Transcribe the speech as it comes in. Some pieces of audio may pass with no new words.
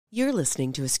You're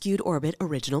listening to a Skewed Orbit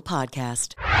original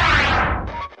podcast.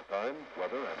 Time,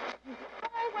 weather, and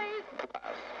always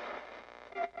pass.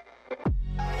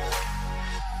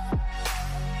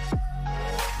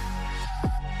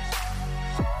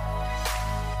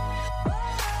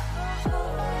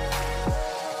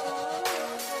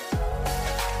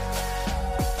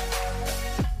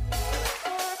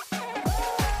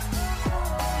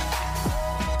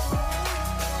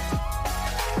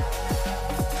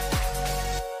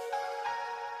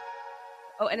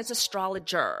 Oh, and it's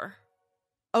astrologer.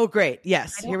 Oh, great.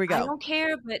 Yes, here we go. I don't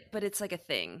care, but it's like a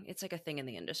thing. It's like a thing in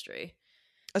the industry.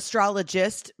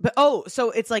 Astrologist. But so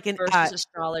it's like an Versus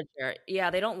astrologer. Yeah,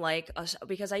 they don't like us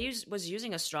because was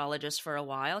using astrologist for a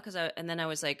while and then I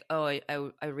was like, I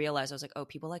realized I was like, oh,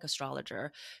 people like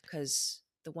astrologer because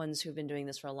the ones who've been doing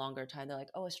this for a longer time, they're like,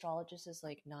 oh, astrologist is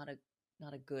like not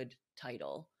a good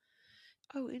title.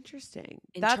 Oh, interesting.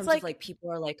 In terms of like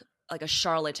people are like a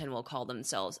charlatan will call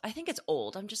themselves. I think it's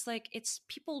old. I'm just like, it's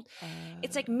people.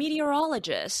 It's like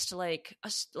meteorologist, like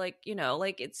you know,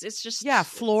 like it's just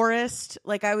florist.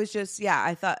 Like I was just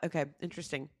I thought okay,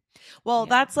 interesting. Well, Yeah.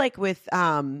 that's like with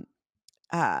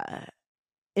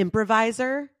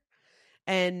improviser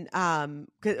and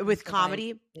with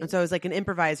comedy. And so I was like an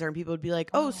improviser, and people would be like,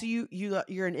 "Oh, so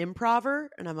you're an improver?"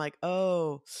 And I'm like,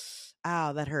 "Oh,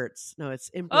 ow, that hurts." No, it's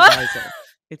improviser.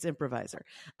 It's improviser.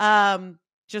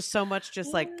 Just so much,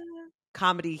 like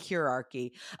comedy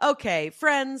hierarchy. Okay,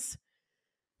 friends,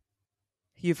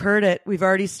 you've heard it. We've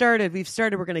already started.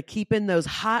 We're going to keep in those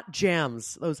hot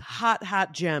gems, those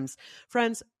hot gems.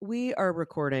 Friends, we are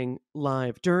recording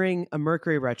live during a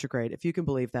Mercury retrograde. If you can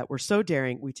believe that. We're so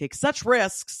daring. We take such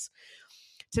risks.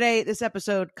 Today, this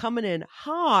episode coming in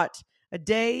hot. A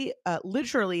day,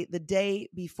 literally the day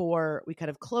before we kind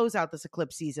of close out this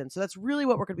eclipse season. So that's really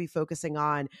what we're going to be focusing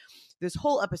on. This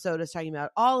whole episode is talking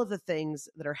about all of the things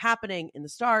that are happening in the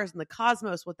stars and the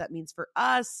cosmos, what that means for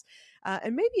us,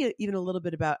 and maybe even a little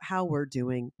bit about how we're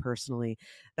doing personally.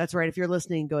 That's right. If you're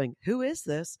listening going, who is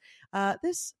this?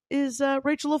 This is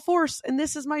Rachel LaForce, and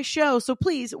this is my show. So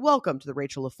please welcome to the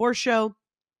Rachel LaForce Show.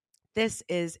 This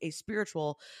is a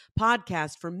spiritual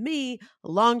podcast for me, a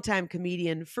longtime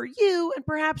comedian for you, and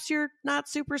perhaps you're not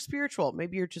super spiritual.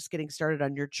 Maybe you're just getting started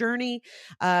on your journey,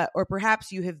 or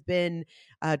perhaps you have been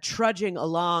trudging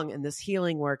along in this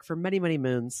healing work for many, many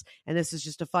moons, and this is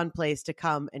just a fun place to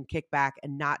come and kick back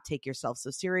and not take yourself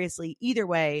so seriously. Either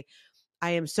way, I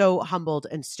am so humbled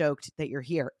and stoked that you're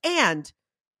here. And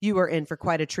you are in for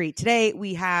quite a treat. Today,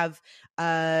 we have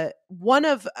one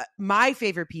of my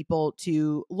favorite people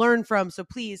to learn from. So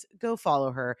please go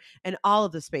follow her in all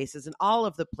of the spaces and all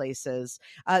of the places.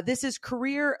 This is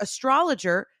Career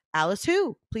Astrologer, Alice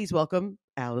Hu. Please welcome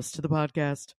Alice to the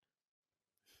podcast.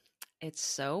 It's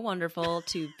so wonderful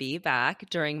to be back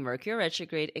during Mercury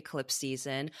retrograde eclipse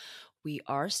season. We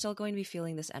are still going to be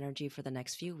feeling this energy for the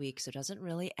next few weeks. It doesn't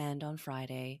really end on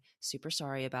Friday. Super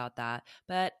sorry about that.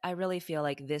 But I really feel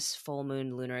like this full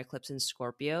moon lunar eclipse in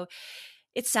Scorpio,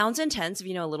 it sounds intense if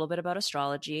you know a little bit about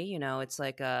astrology. You know, it's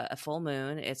like a full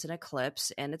moon, it's an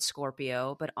eclipse, and it's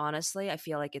Scorpio. But honestly, I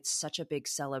feel like it's such a big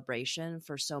celebration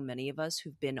for so many of us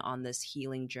who've been on this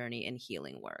healing journey and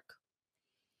healing work.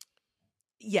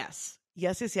 Yes.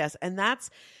 And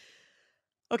that's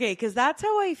okay, because that's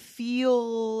how I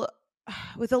feel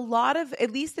with a lot of,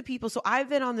 at least the people. So I've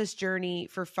been on this journey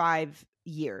for 5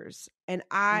 years, and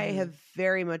I have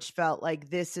very much felt like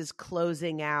this is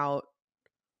closing out.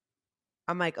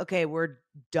 I'm like, okay, we're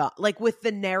done. Like with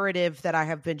the narrative that I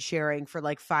have been sharing for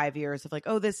like 5 years of like,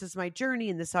 oh, this is my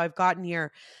journey and this is how I've gotten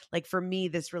here. Like for me,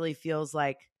 this really feels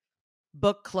like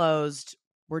book closed.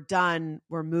 We're done.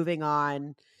 We're moving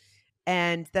on.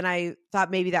 And then I thought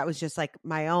maybe that was just like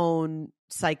my own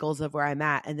cycles of where I'm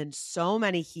at. And then so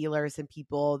many healers and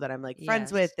people that I'm like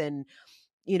friends with and,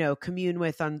 you know, commune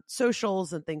with on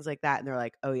socials and things like that. And they're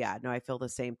like, oh yeah, no, I feel the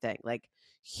same thing. Like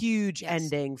huge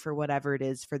ending for whatever it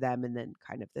is for them. And then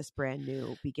kind of this brand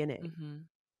new beginning. Mm-hmm.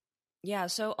 Yeah,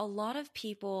 so a lot of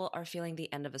people are feeling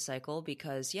the end of a cycle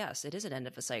because, yes, it is an end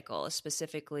of a cycle.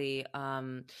 Specifically,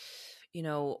 you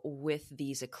know, with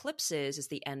these eclipses, it's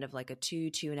the end of like a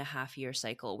 2.5 year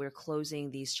cycle. We're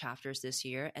closing these chapters this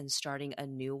year and starting a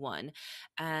new one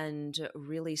and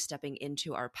really stepping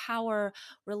into our power,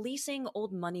 releasing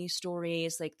old money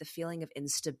stories, like the feeling of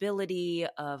instability,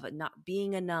 of not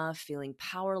being enough, feeling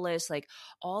powerless, like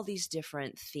all these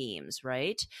different themes,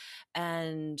 right?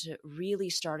 And really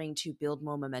starting to build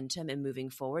more momentum and moving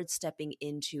forward, stepping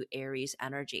into Aries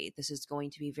energy. This is going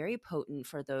to be very potent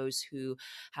for those who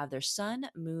have their sun sun,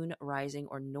 moon, rising,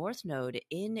 or north node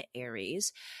in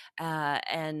Aries,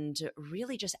 and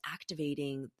really just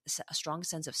activating a strong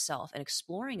sense of self and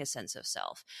exploring a sense of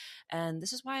self. And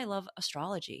this is why I love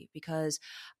astrology, because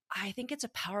I think it's a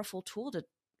powerful tool to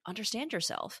understand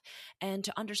yourself. And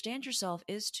to understand yourself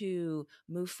is to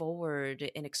move forward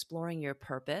in exploring your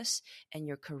purpose and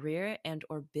your career and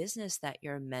or business that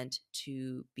you're meant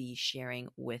to be sharing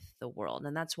with the world.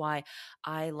 And that's why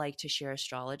I like to share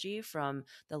astrology from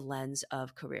the lens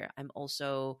of career. I'm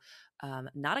also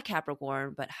not a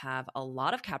Capricorn, but have a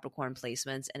lot of Capricorn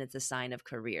placements, and it's a sign of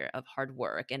career, of hard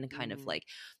work, and kind of like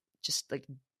just like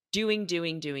doing.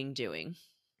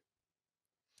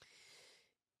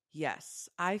 Yes,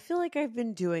 I feel like I've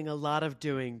been doing a lot of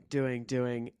doing,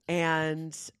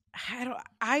 and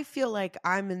I feel like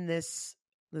I'm in this.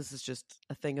 This is just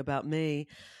a thing about me.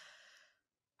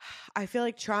 I feel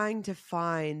like trying to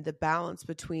find the balance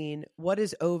between what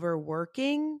is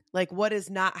overworking, like what is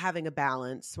not having a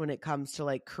balance when it comes to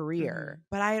like career.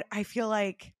 But I feel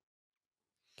like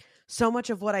so much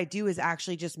of what I do is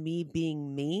actually just me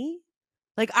being me.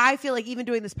 Like I feel like even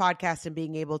doing this podcast and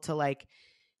being able to like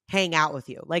hang out with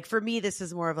you. Like for me, this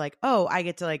is more of like, oh, I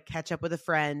get to like catch up with a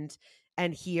friend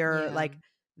and hear like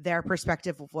their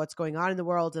perspective of what's going on in the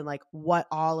world and like what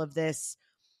all of this,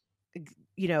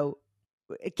 you know,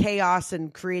 chaos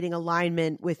and creating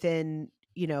alignment within,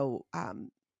 you know,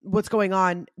 what's going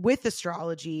on with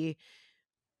astrology,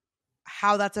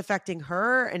 how that's affecting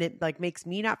her. And it like makes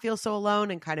me not feel so alone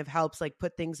and kind of helps like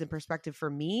put things in perspective for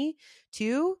me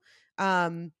too.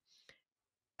 And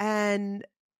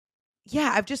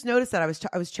yeah, I've just noticed that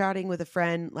I was chatting with a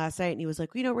friend last night and he was like,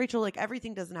 you know, Rachel, like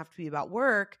everything doesn't have to be about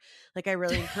work. Like I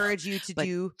really encourage you to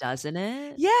do, doesn't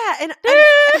it? Yeah.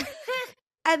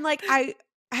 And like, I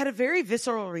had a very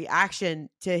visceral reaction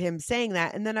to him saying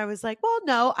that. And then I was like, well,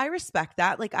 no, I respect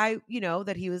that. Like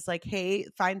that he was like, hey,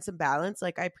 find some balance.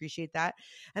 Like I appreciate that.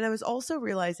 And I was also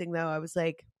realizing though, I was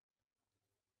like,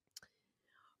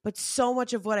 but so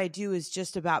much of what I do is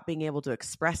just about being able to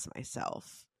express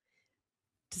myself.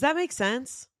 Does that make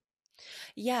sense?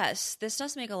 Yes, this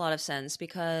does make a lot of sense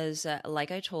because,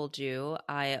 like I told you,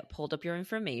 I pulled up your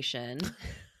information.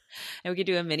 And we could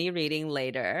do a mini reading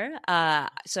later.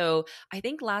 So I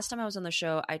think last time I was on the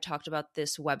show, I talked about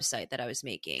this website that I was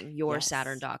making,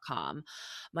 yoursaturn.com,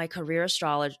 my career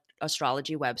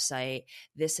astrology website.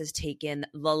 This has taken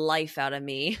the life out of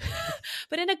me,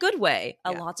 but in a good way.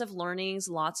 Lots of learnings,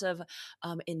 lots of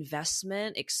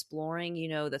investment, exploring,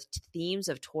 the themes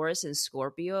of Taurus and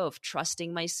Scorpio, of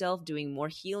trusting myself, doing more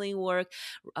healing work,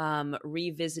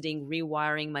 revisiting,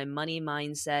 rewiring my money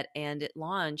mindset. And it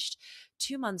launched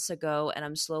 2 months ago, and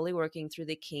I'm slowly working through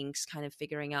the kinks, kind of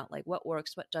figuring out like what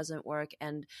works, what doesn't work,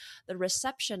 and the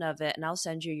reception of it. And I'll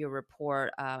send you your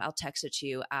report. I'll text it to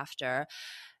you after.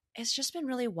 It's just been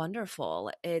really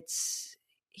wonderful. It's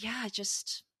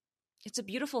a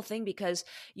beautiful thing because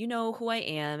you know who I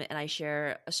am, and I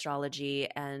share astrology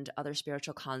and other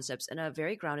spiritual concepts in a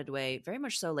very grounded way, very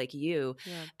much so like you.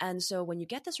 Yeah. And so when you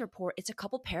get this report, it's a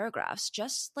couple paragraphs,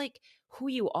 just like who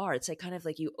you are. It's like kind of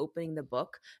like you opening the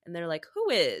book and they're like, who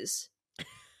is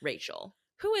Rachel?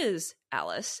 Who is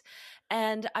Alice?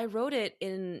 And I wrote it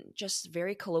in just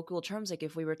very colloquial terms. Like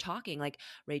if we were talking, like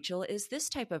Rachel is this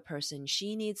type of person.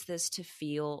 She needs this to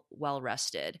feel well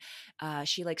rested.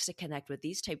 She likes to connect with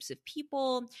these types of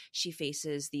people. She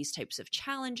faces these types of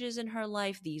challenges in her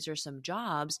life. These are some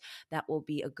jobs that will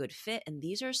be a good fit. And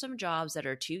these are some jobs that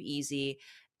are too easy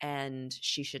and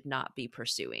she should not be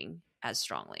pursuing as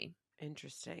strongly.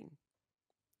 Interesting.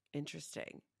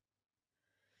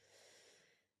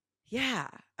 Yeah.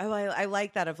 I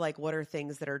like that of like, what are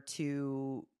things that are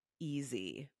too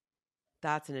easy?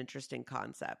 That's an interesting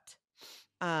concept.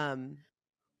 Yeah.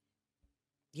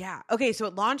 Okay. So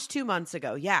it launched 2 months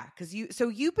ago. Yeah. Cause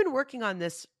you've been working on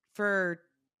this for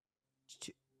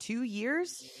 2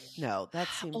 years? No, that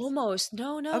seems almost.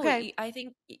 No. Okay. I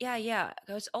think, yeah.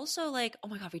 It's also like, oh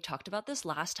my God, we talked about this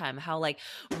last time, how like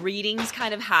readings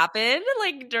kind of happen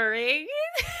like during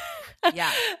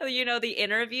the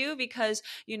interview, because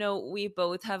we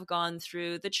both have gone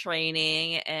through the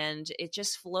training and it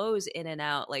just flows in and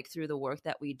out like through the work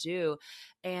that we do.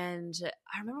 And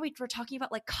I remember we were talking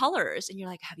about like colors, and you're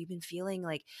like, have you been feeling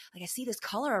like I see this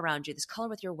color around you, this color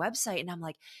with your website? And I'm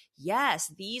like,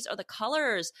 yes, these are the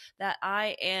colors that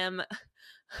I am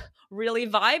really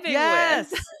vibing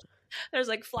with. There's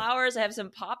like flowers. I have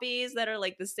some poppies that are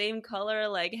like the same color,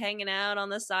 like hanging out on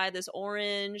the side, this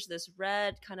orange, this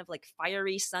red, kind of like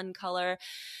fiery sun color.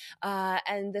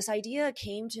 And this idea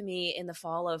came to me in the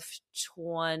fall of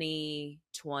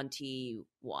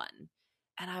 2021.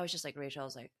 And I was just like, Rachel, I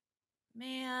was like,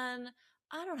 man,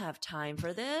 I don't have time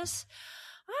for this.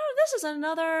 This is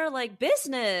another like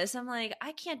business. I'm like,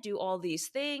 I can't do all these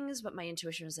things, but my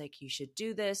intuition was like, you should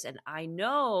do this. And I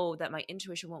know that my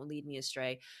intuition won't lead me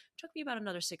astray. It took me about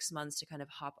another 6 months to kind of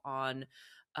hop on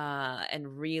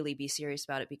and really be serious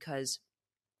about it, because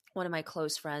one of my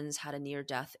close friends had a near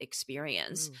death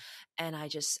experience. And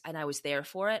I was there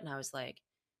for it. And I was like,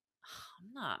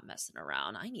 I'm not messing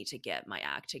around. I need to get my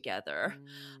act together.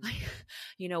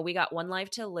 We got one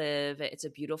life to live. It's a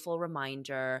beautiful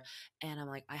reminder. And I'm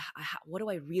like, what do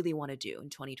I really want to do in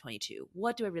 2022?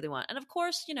 What do I really want? And of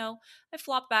course, I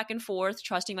flopped back and forth,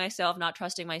 trusting myself, not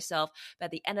trusting myself. But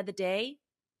at the end of the day,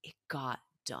 it got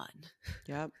done.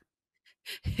 Yep.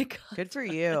 Good for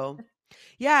done. you.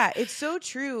 Yeah, it's so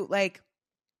true. Like,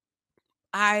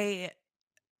 I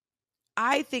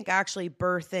think actually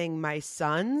birthing my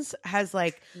sons has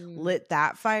like lit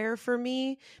that fire for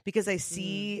me, because I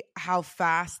see how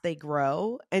fast they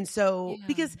grow. And so,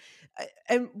 because,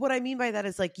 and what I mean by that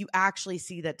is like, you actually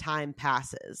see that time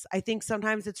passes. I think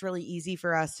sometimes it's really easy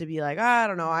for us to be like, oh, I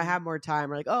don't know, I have more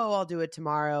time, or like, oh, I'll do it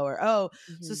tomorrow, or, oh,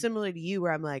 so similar to you,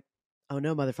 where I'm like, oh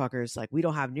no, motherfuckers, like we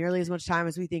don't have nearly as much time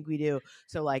as we think we do.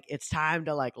 So like, it's time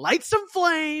to like light some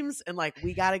flames and like,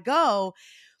 we got to go.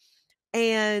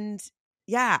 And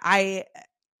yeah,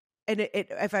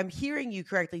 if I'm hearing you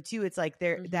correctly too, it's like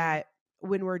that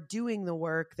when we're doing the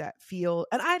work that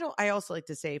and I also like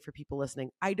to say for people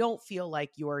listening, I don't feel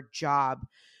like your job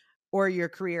or your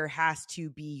career has to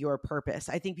be your purpose.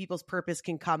 I think people's purpose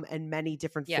can come in many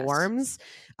different forms.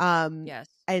 Yes.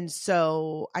 And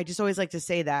so I just always like to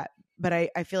say that, but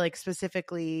I feel like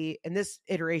specifically in this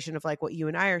iteration of like what you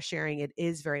and I are sharing, it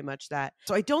is very much that.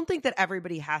 So I don't think that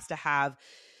everybody has to have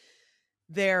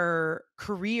their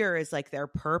career is like their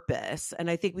purpose. And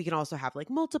I think we can also have like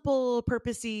multiple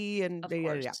purposey and of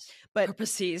course. But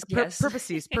purposes, yes.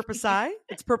 Purposes, purposei.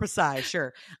 It's purposei,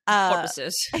 sure.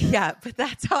 Purposes. Yeah, but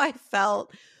that's how I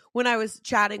felt when I was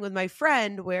chatting with my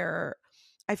friend, where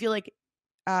I feel like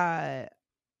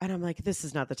and I'm like, this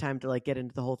is not the time to like get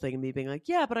into the whole thing and me being like,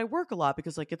 yeah, but I work a lot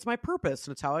because like it's my purpose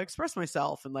and it's how I express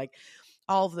myself and like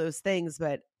all of those things.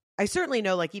 But I certainly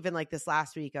know, like, even like this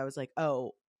last week, I was like,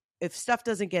 oh, if stuff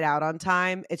doesn't get out on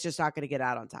time, it's just not going to get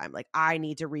out on time. Like, I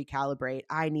need to recalibrate.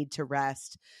 I need to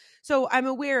rest. So I'm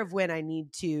aware of when I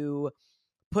need to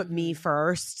put me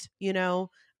first,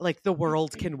 like the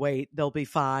world can wait. They'll be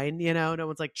fine. No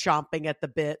one's like chomping at the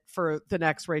bit for the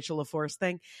next Rachel LaForce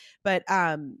thing. But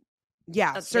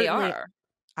yeah, certainly they are.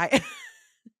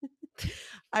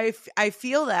 I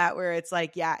feel that, where it's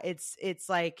like, yeah, it's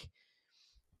like,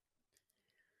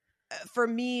 for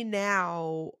me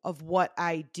now, of what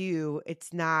I do,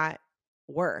 it's not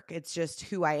work. It's just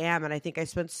who I am. And I think I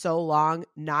spent so long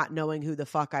not knowing who the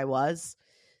fuck I was,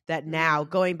 that now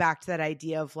going back to that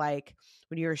idea of like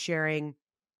when you were sharing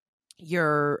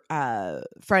your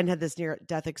friend had this near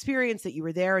death experience, that you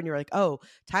were there and you're like, oh,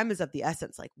 time is of the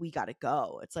essence. Like, we got to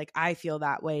go. It's like, I feel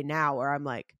that way now, where I'm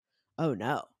like, oh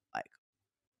no, like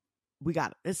we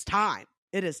got it. It's time.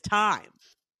 It is time.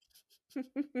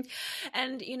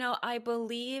 And I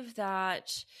believe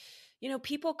that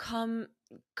people come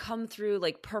through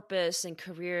like purpose and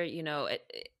career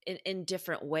in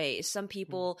different ways. Some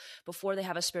people, before they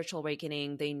have a spiritual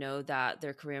awakening, they know that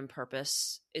their career and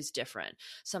purpose is different.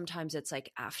 Sometimes it's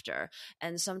like after,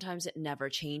 and sometimes it never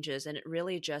changes, and it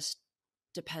really just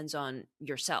depends on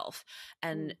yourself.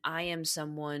 And I am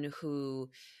someone who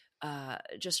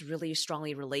just really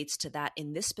strongly relates to that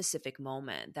in this specific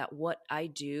moment, that what I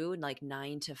do like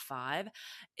 9 to 5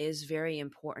 is very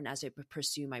important as I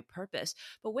pursue my purpose.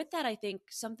 But with that, I think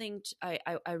something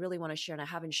I really want to share, and I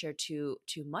haven't shared too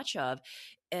much of,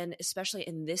 and especially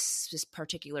in this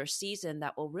particular season,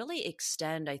 that will really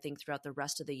extend, I think, throughout the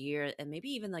rest of the year and maybe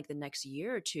even like the next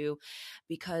year or two,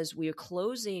 because we are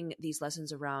closing these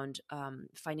lessons around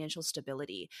financial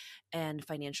stability and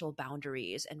financial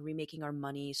boundaries and remaking our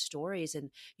money stories.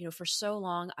 And, for so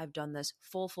long, I've done this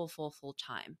full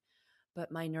time,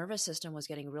 but my nervous system was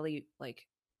getting really like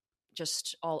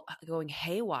just all going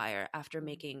haywire after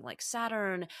making like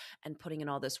Saturn and putting in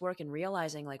all this work and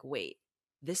realizing like, wait,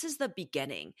 this is the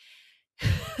beginning.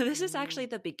 This is actually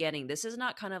the beginning. This is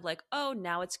not kind of like, oh,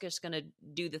 now it's just going to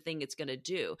do the thing it's going to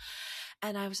do.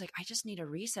 And I was like, I just need a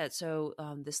reset. So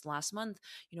this last month,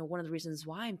 one of the reasons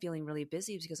why I'm feeling really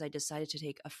busy is because I decided to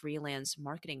take a freelance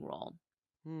marketing role.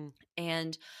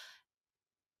 And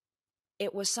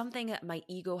it was something that my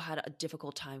ego had a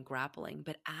difficult time grappling.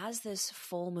 But as this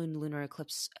full moon lunar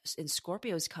eclipse in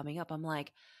Scorpio is coming up, I'm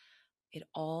like, it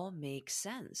all makes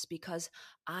sense, because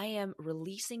I am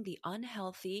releasing the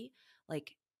unhealthy,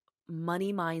 like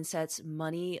money mindsets,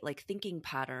 money like thinking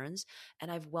patterns, and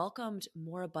I've welcomed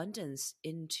more abundance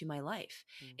into my life.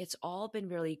 It's all been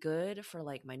really good for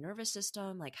like my nervous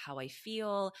system, like how I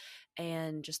feel,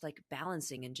 and just like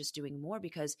balancing and just doing more,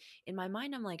 because in my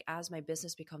mind I'm like, as my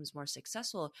business becomes more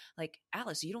successful, like,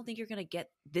 Alice, you don't think you're going to get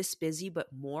this busy but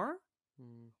more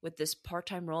with this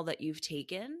part-time role that you've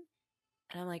taken?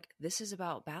 And I'm like, this is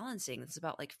about balancing. This is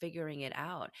about like figuring it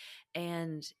out.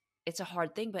 And it's a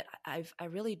hard thing, but I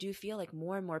really do feel like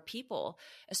more and more people,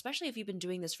 especially if you've been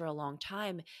doing this for a long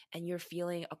time and you're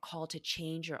feeling a call to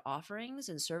change your offerings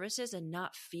and services and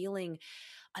not feeling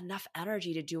enough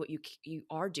energy to do what you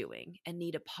are doing and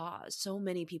need a pause. So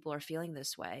many people are feeling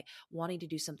this way, wanting to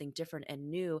do something different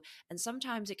and new. And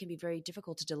sometimes it can be very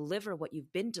difficult to deliver what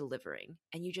you've been delivering,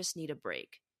 and you just need a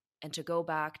break and to go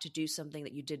back to do something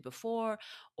that you did before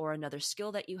or another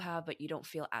skill that you have, but you don't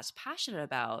feel as passionate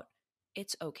about.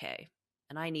 It's okay.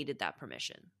 And I needed that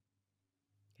permission.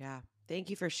 Yeah. Thank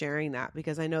you for sharing that,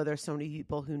 because I know there's so many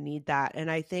people who need that.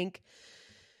 And I think,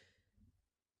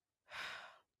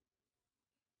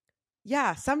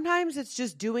 yeah, sometimes it's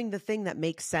just doing the thing that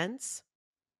makes sense.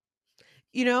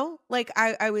 You know, like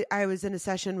I was in a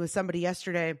session with somebody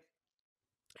yesterday,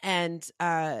 and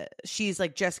she's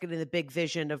like just getting the big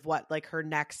vision of what like her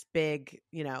next big,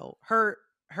 you know, her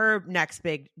next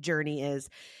big journey is.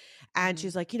 And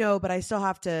she's like, you know, but I still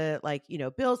have to, like, you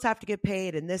know, bills have to get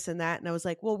paid and this and that. And I was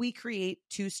like, well, we create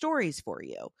two stories for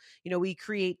you. You know, we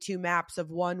create two maps of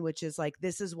one, which is like,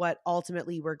 this is what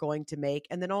ultimately we're going to make.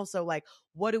 And then also like,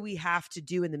 what do we have to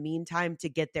do in the meantime to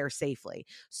get there safely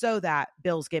so that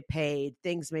bills get paid,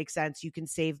 things make sense. You can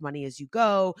save money as you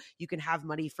go. You can have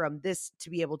money from this to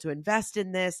be able to invest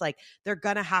in this. Like, they're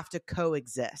going to have to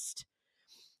coexist.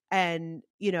 And,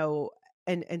 you know,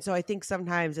 and so I think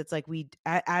sometimes it's like we,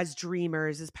 as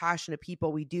dreamers, as passionate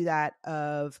people, we do that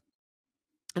of,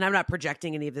 and I'm not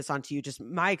projecting any of this onto you, just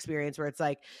my experience where it's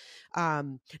like,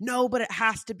 no, but it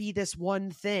has to be this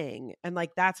one thing. And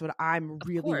like, that's what I'm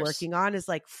really working on, is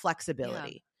like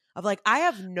flexibility of like, I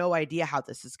have no idea how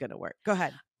this is going to work. Go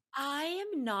ahead. I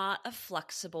am not a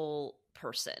flexible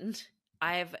person.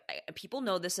 People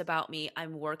know this about me.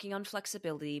 I'm working on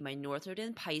flexibility. My North Node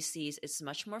in Pisces is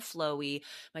much more flowy.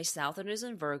 My South Node is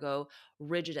in Virgo,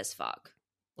 rigid as fuck.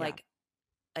 Like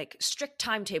strict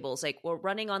timetables. Like, we're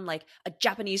running on like a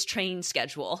Japanese train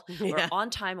schedule. We're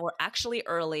on time. We're actually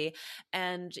early.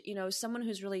 And, you know, someone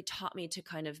who's really taught me to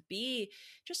kind of be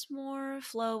just more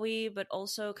flowy, but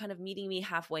also kind of meeting me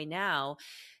halfway now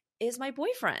is my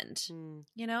boyfriend.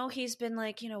 You know, he's been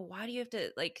like, you know, why do you have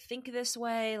to like think this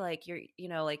way? Like, you're, you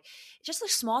know, like just like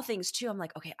small things too. I'm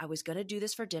like, okay, I was going to do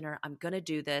this for dinner. I'm going to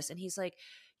do this. And he's like,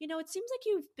 you know, it seems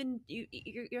like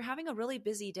you're having a really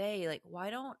busy day. Like, why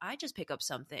don't I just pick up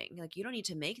something? Like, you don't need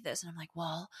to make this. And I'm like,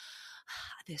 well,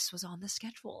 this was on the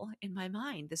schedule in my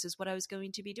mind. This is what I was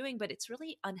going to be doing, but it's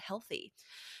really unhealthy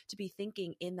to be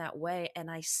thinking in that way.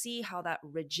 And I see how that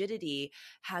rigidity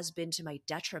has been to my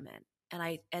detriment.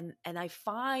 And I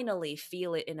finally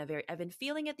feel it I've been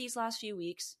feeling it these last few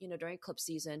weeks, you know, during eclipse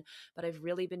season, but I've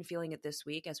really been feeling it this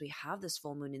week as we have this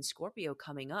full moon in Scorpio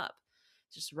coming up,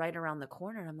 just right around the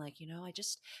corner. And I'm like, you know,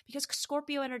 because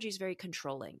Scorpio energy is very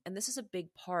controlling, and this is a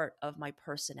big part of my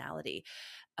personality,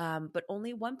 but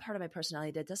only one part of my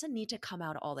personality that doesn't need to come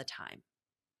out all the time.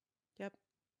 Yep.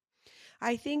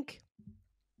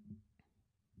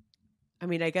 I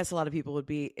mean, I guess a lot of people would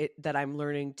be that I'm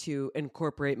learning to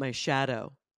incorporate my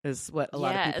shadow, is what a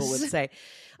lot of people would say.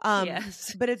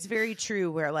 Yes. But it's very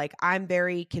true where like I'm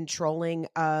very controlling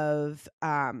of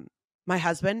my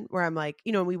husband, where I'm like,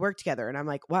 you know, we work together and I'm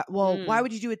like, why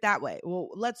would you do it that way? Well,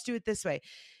 let's do it this way.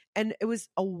 And it was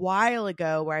a while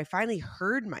ago where I finally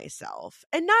heard myself,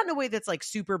 and not in a way that's like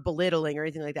super belittling or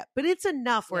anything like that, but it's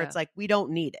enough where it's like, we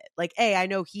don't need it. Like, I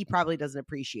know he probably doesn't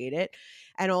appreciate it.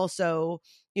 And also,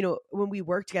 you know, when we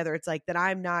work together, it's like that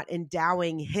I'm not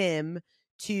endowing him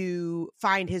to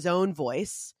find his own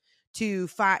voice, to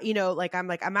find, you know, like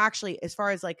I'm actually, as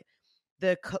far as like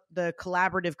the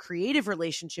collaborative creative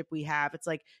relationship we have, it's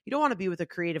like, you don't want to be with a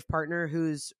creative partner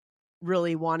who's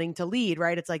really wanting to lead,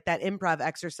 right? It's like that improv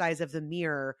exercise of the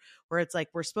mirror, where it's like,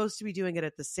 we're supposed to be doing it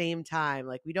at the same time.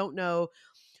 Like, we don't know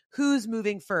who's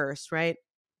moving first, right?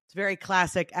 It's a very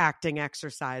classic acting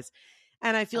exercise.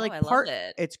 And I feel I love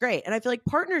it. It's great. And I feel like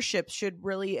partnerships should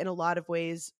really, in a lot of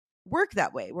ways, work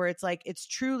that way, where it's like, it's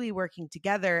truly working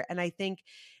together. And I think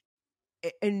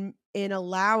in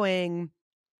allowing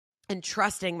and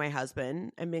trusting my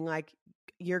husband and being like,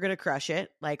 you're going to crush it.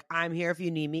 Like, I'm here if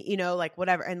you need me, you know, like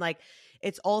whatever. And like,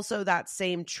 it's also that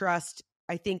same trust.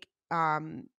 I think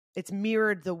it's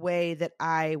mirrored the way that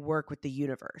I work with the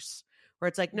universe, where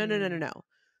it's like, no.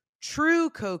 True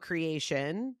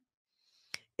co-creation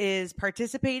is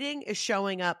participating, is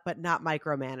showing up, but not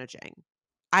micromanaging.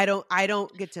 I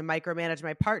don't get to micromanage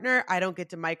my partner. I don't get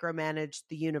to micromanage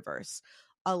the universe.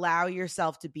 Allow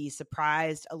yourself to be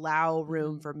surprised, allow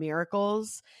room for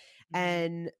miracles.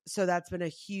 And so that's been a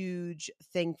huge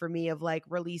thing for me of like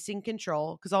releasing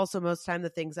control. Cause also most of the time the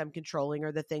things I'm controlling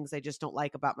are the things I just don't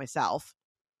like about myself.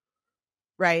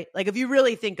 Right? Like if you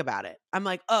really think about it, I'm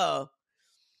like, oh,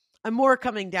 I'm more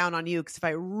coming down on you because if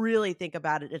I really think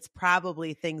about it, it's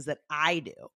probably things that I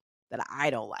do that I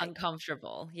don't like.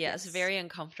 Uncomfortable. Yes, very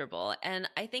uncomfortable. And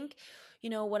I think,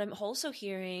 what I'm also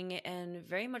hearing, and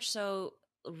very much so,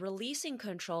 releasing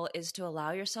control is to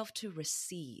allow yourself to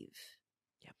receive.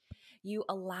 Yep. You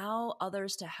allow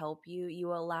others to help you.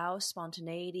 You allow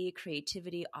spontaneity,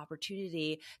 creativity,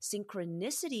 opportunity,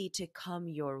 synchronicity to come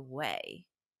your way.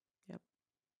 Yep.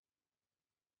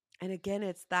 And again,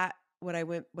 it's that what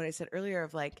I said earlier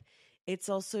of like, it's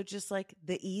also just like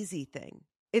the easy thing.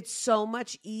 It's so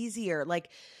much easier. Like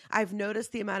I've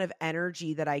noticed the amount of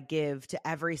energy that I give to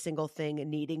every single thing and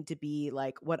needing to be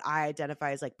like what I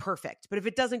identify as like perfect. But if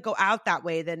it doesn't go out that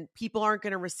way, then people aren't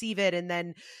going to receive it. And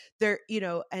then they're,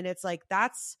 and it's like,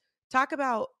 talk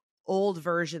about old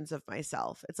versions of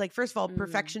myself. It's like, first of all,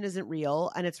 perfection isn't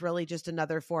real. And it's really just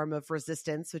another form of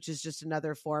resistance, which is just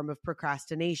another form of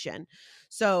procrastination.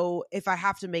 So if I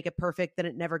have to make it perfect, then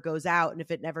it never goes out. And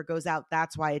if it never goes out,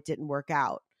 that's why it didn't work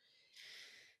out.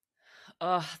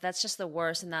 Oh, that's just the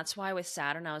worst. And that's why with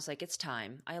Saturn, I was like, it's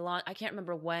time. I can't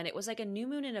remember when. It was like a new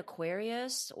moon in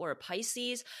Aquarius or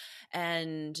Pisces.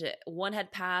 And one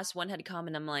had passed, one had come.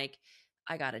 And I'm like,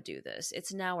 I got to do this.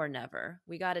 It's now or never.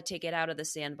 We got to take it out of the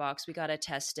sandbox. We got to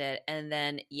test it. And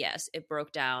then, yes, it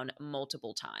broke down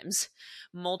multiple times,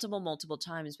 multiple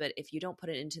times. But if you don't put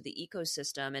it into the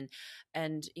ecosystem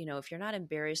and if you're not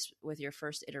embarrassed with your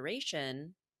first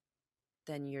iteration,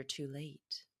 then you're too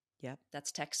late. Yep.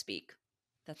 That's tech speak.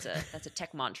 That's a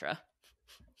tech mantra.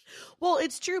 Well,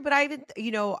 it's true, but I even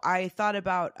I thought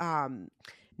about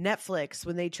Netflix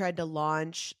when they tried to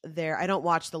launch I don't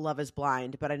watch The Love Is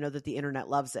Blind, but I know that the internet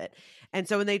loves it. And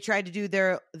so when they tried to do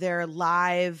their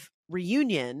live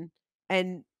reunion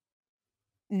and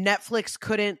Netflix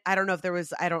couldn't, I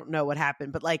don't know what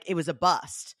happened, but like it was a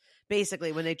bust.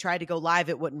 Basically, when they tried to go live,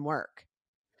 it wouldn't work.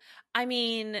 I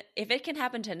mean, if it can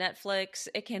happen to Netflix,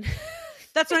 it can.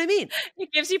 That's what I mean.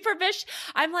 It gives you permission.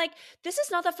 I'm like, this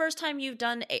is not the first time you've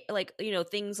done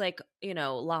things like,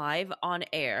 live on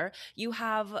air. You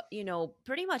have,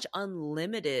 pretty much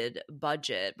unlimited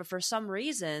budget, but for some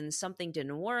reason, something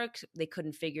didn't work. They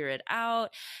couldn't figure it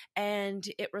out. And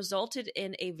it resulted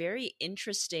in a very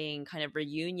interesting kind of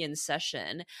reunion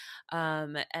session.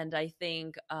 And I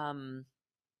think,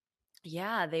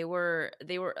 yeah, they were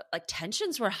like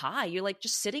tensions were high. You're like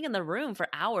just sitting in the room for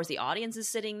hours. The audience is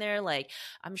sitting there. Like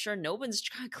I'm sure no one's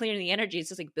clearing the energy. It's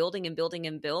just like building and building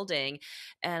and building.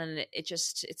 And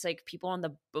it's like people on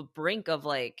the brink of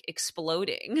like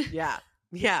exploding. Yeah.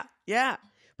 Yeah. Yeah.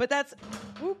 But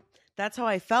that's how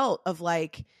I felt of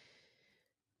like,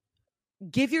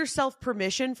 give yourself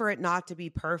permission for it not to be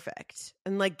perfect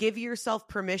and like give yourself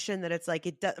permission that it's like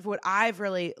what I've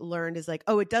really learned is like,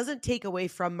 oh, it doesn't take away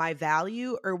from my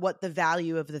value or what the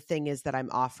value of the thing is that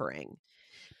I'm offering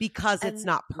because it's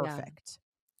not perfect.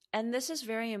 Yeah. And this is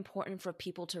very important for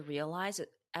people to realize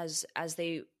as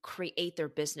they create their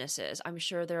businesses. I'm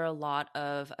sure there are a lot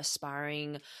of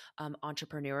aspiring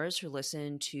entrepreneurs who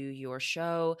listen to your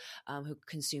show, who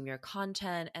consume your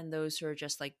content, and those who are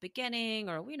just like beginning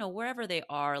or, wherever they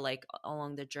are like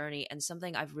along the journey. And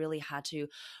something I've really had to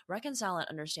reconcile and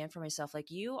understand for myself, like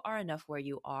you are enough where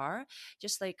you are,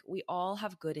 just like we all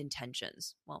have good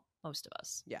intentions. Well, most of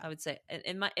us, yeah, I would say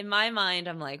in my mind,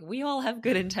 I'm like, we all have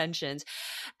good intentions.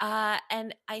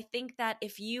 And I think that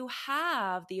if you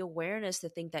have the awareness to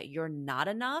think that you're not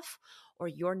enough or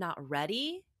you're not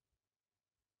ready,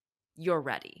 you're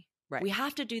ready. Right. We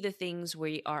have to do the things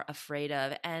we are afraid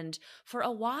of. And for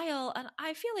a while, and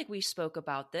I feel like we spoke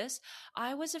about this,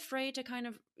 I was afraid to kind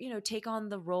of, take on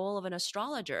the role of an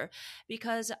astrologer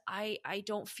because I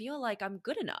don't feel like I'm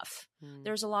good enough.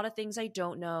 There's a lot of things I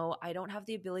don't know. I don't have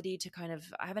the ability to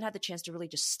I haven't had the chance to really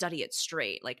just study it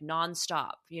straight, like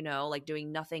nonstop, like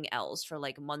doing nothing else for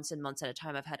like months and months at a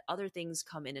time. I've had other things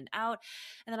come in and out.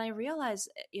 And then I realized,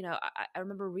 I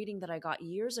remember reading that I got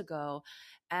years ago,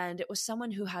 and it was someone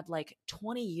who had like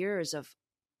 20 years of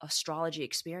astrology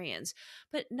experience,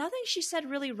 but nothing she said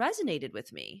really resonated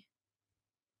with me.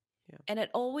 Yeah. And it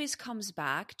always comes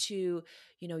back to,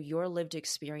 your lived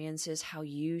experiences, how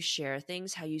you share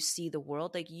things, how you see the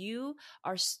world. Like you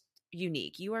are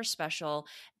unique. You are special.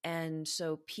 And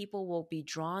so people will be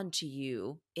drawn to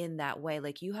you in that way.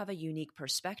 Like you have a unique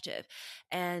perspective.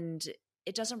 And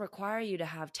it doesn't require you to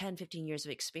have 10, 15 years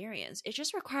of experience. It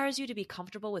just requires you to be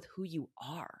comfortable with who you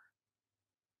are.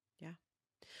 Yeah.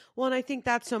 Well, and I think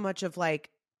that's so much of like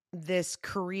this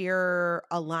career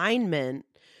alignment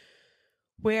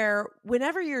where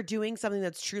whenever you're doing something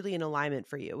that's truly in alignment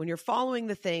for you, when you're following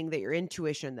the thing that your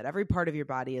intuition, that every part of your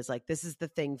body is like, this is the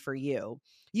thing for you,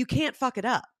 you can't fuck it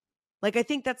up. Like, I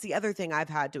think that's the other thing I've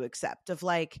had to accept of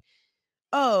like,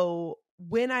 oh,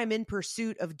 when I'm in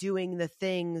pursuit of doing the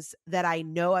things that I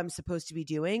know I'm supposed to be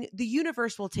doing, the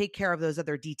universe will take care of those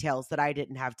other details that I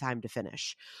didn't have time to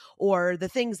finish, or the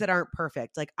things that aren't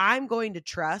perfect. Like, I'm going to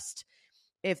trust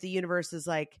if the universe is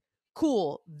like,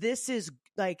 cool, this is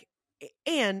like,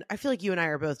 and I feel like you and I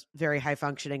are both very high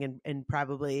functioning and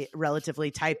probably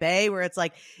relatively type A, where it's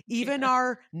like, even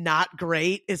our not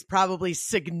great is probably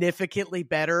significantly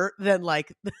better than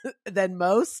like, than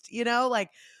most, you know, like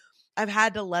I've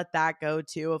had to let that go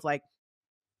too, of like,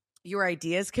 your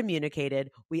idea is communicated.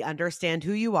 We understand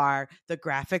who you are. The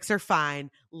graphics are fine.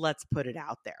 Let's put it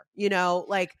out there. You know,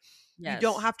 like you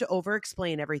don't have to over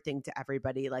explain everything to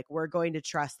everybody. Like we're going to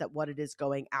trust that what it is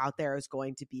going out there is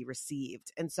going to be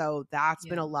received. And so that's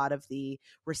been a lot of the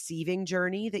receiving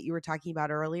journey that you were talking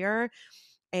about earlier.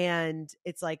 And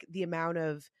it's like the amount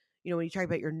of, you know, when you talk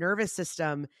about your nervous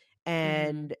system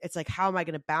and it's like, how am I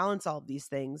going to balance all of these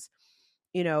things?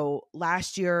 You know,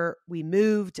 last year we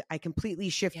moved, I completely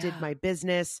shifted my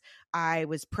business. I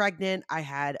was pregnant. I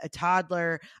had a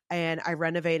toddler and I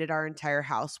renovated our entire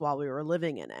house while we were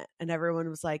living in it. And everyone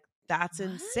was like, that's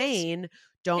insane.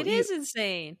 It is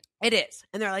insane. It is.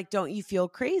 And they're like, don't you feel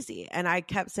crazy? And I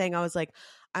kept saying, I was like,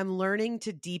 I'm learning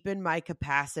to deepen my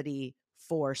capacity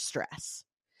for stress,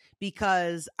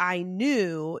 because I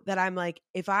knew that I'm like,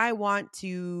 if I want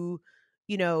to,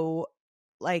 you know,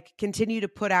 like continue to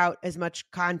put out as much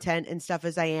content and stuff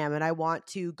as I am, and I want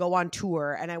to go on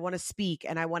tour and I want to speak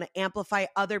and I want to amplify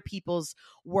other people's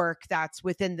work that's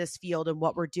within this field and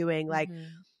what we're doing, like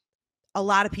a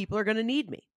lot of people are going to need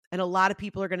me. And a lot of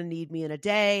people are going to need me in a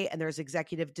day. And there's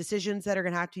executive decisions that are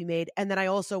going to have to be made. And then I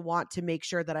also want to make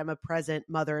sure that I'm a present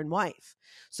mother and wife.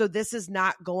 So this is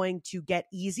not going to get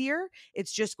easier.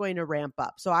 It's just going to ramp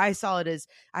up. So I saw it as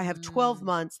I have 12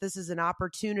 months. This is an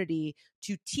opportunity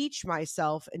to teach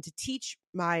myself and to teach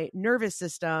my nervous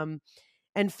system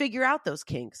and figure out those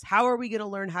kinks. How are we going to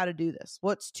learn how to do this?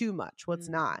 What's too much? What's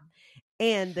not?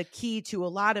 And the key to a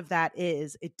lot of that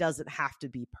is it doesn't have to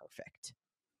be perfect.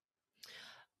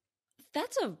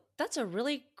 That's a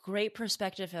really great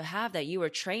perspective to have, that you were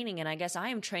training. And I guess I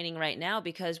am training right now,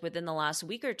 because within the last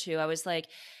week or two, I was like,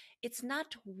 it's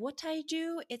not what I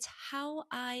do, it's how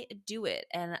I do it.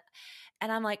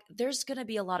 And I'm like, there's going to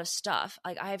be a lot of stuff.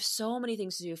 Like I have so many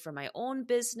things to do for my own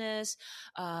business,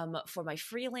 for my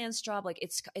freelance job. Like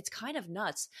it's kind of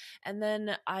nuts. And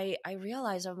then I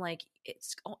realized, I'm like,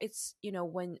 it's, you know,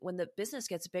 when the business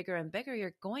gets bigger and bigger,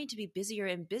 you're going to be busier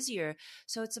and busier.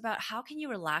 So it's about how can you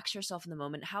relax yourself in the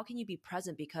moment? How can you be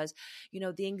present? Because, you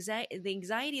know, the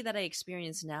anxiety that I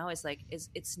experience now is like,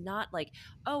 it's not like,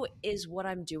 oh, is what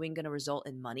I'm doing going to result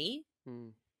in money?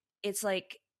 It's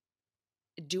like,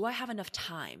 do I have enough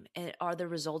time? And are the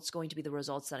results going to be the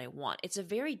results that I want? It's a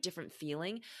very different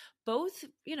feeling, both,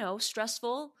 you know,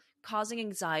 stressful, causing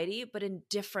anxiety, but in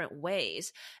different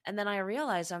ways. And then I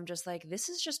realized, I'm just like, this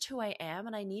is just who I am.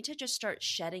 And I need to just start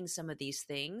shedding some of these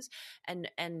things and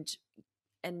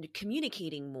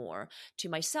communicating more to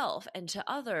myself and to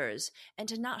others, and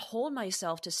to not hold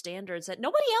myself to standards that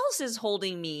nobody else is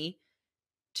holding me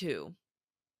to.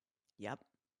 Yep.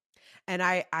 And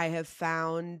I have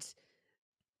found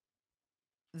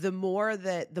the more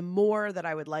that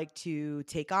I would like to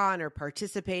take on or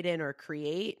participate in or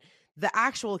create, the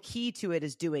actual key to it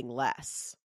is doing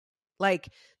less. Like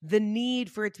the need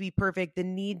for it to be perfect, the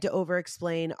need to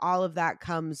over-explain, all of that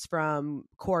comes from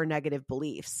core negative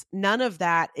beliefs. None of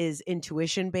that is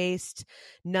intuition-based.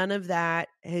 None of that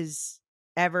has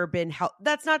ever been help.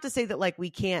 That's not to say that like we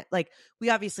can't, like we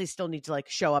obviously still need to like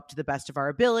show up to the best of our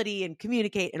ability and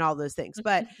communicate and all those things.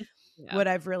 But what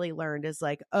I've really learned is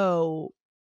like,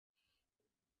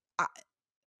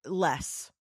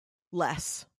 less.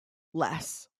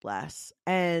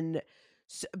 And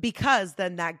because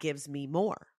then that gives me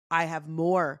more. I have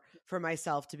more for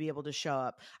myself to be able to show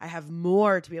up. I have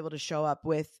more to be able to show up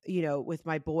with, you know, with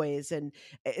my boys. And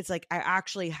it's like, I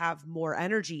actually have more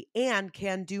energy and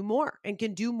can do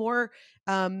more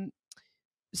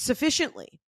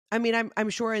sufficiently. I mean, I'm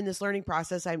sure in this learning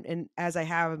process, and as I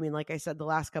have, I mean, like I said, the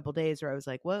last couple of days where I was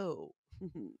like, whoa,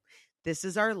 this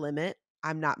is our limit.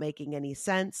 I'm not making any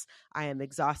sense. I am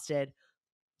exhausted.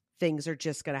 Things are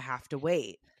just going to have to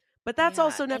wait. But that's Yeah.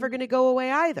 also never And going to go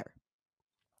away either.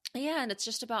 yeah, and it's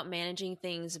just about managing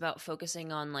things, about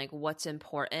focusing on like what's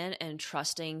important and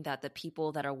trusting that the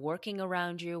people that are working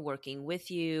around you, working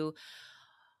with you,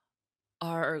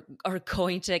 are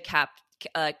going to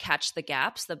catch the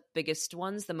gaps, the biggest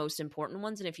ones, the most important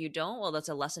ones. And if you don't, well, that's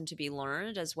a lesson to be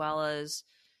learned, as well as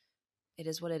it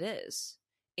is what it is.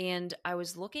 And I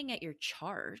was looking at your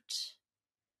chart.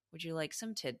 Would you like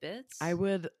some tidbits? I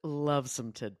would love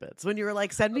some tidbits. When you were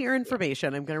like, send me your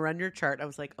information, I'm going to run your chart. I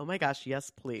was like, oh my gosh, yes,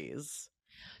 please.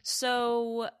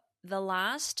 So the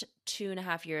last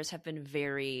 2.5 years have been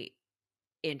very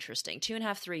interesting.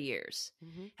 2.5, 3 years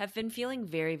have been feeling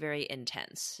very, very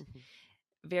intense.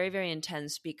 Very, very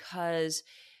intense, because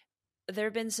there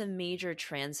have been some major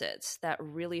transits that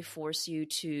really force you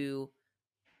to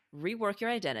rework your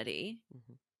identity,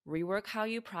 rework how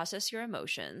you process your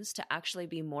emotions, to actually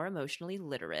be more emotionally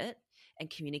literate and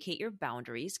communicate your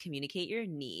boundaries, communicate your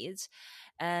needs,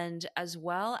 and as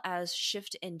well as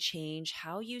shift and change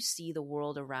how you see the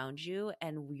world around you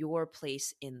and your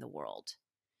place in the world.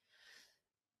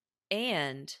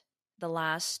 And the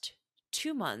last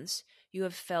 2 months, you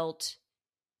have felt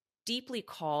deeply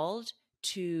called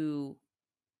to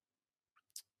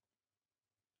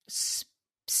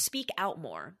speak out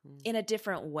more in a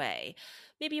different way,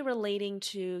 maybe relating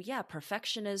to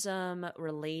perfectionism,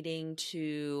 relating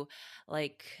to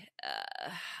like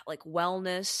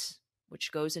wellness,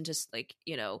 which goes into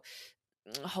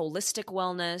holistic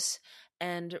wellness,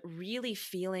 and really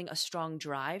feeling a strong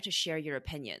drive to share your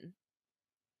opinion.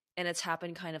 And it's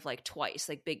happened kind of like twice,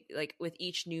 like big, like with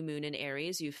each new moon in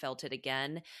Aries, you felt it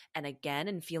again and again,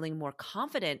 and feeling more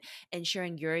confident and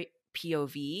sharing your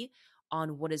POV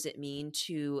on what does it mean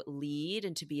to lead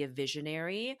and to be a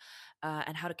visionary,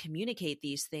 and how to communicate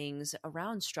these things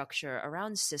around structure,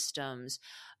 around systems,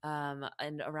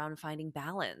 and around finding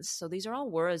balance. So these are all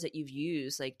words that you've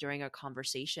used like during our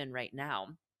conversation right now.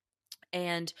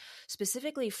 And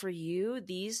specifically for you,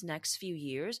 these next few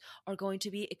years are going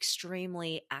to be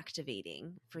extremely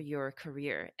activating for your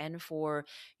career and for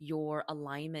your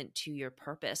alignment to your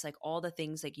purpose. Like all the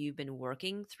things that you've been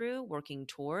working through, working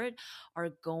toward,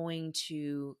 are going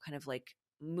to kind of like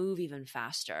move even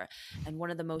faster. And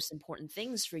one of the most important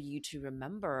things for you to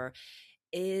remember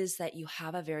is that you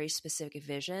have a very specific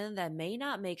vision that may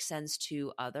not make sense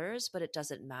to others, but it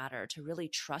doesn't matter. To really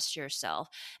trust yourself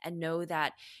and know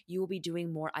that you will be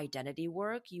doing more identity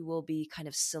work. You will be kind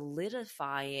of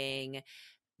solidifying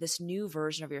this new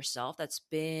version of yourself that's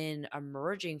been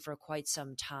emerging for quite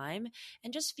some time,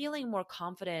 and just feeling more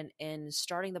confident in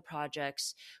starting the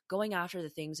projects, going after the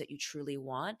things that you truly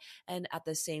want, and at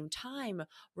the same time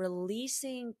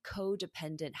releasing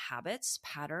codependent habits,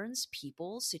 patterns,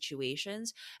 people,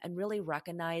 situations, and really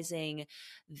recognizing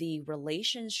the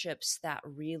relationships that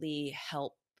really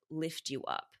help lift you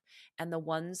up, and the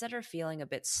ones that are feeling a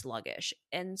bit sluggish,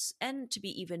 and to be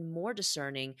even more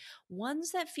discerning,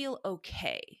 ones that feel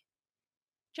okay,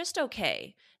 just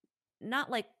okay, not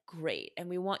like great. And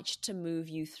we want to move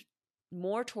you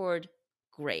more toward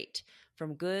great,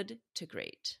 from good to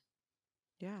great.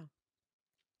 Yeah.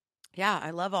 Yeah,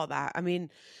 I love all that. I mean,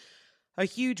 a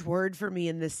huge word for me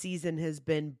in this season has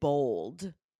been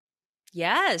bold.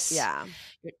 Yes. Yeah.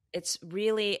 It's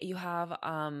really, you have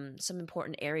some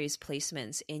important Aries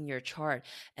placements in your chart.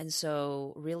 And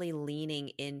so really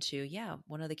leaning into,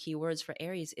 one of the key words for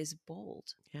Aries is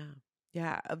bold. Yeah.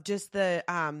 Yeah. Of just the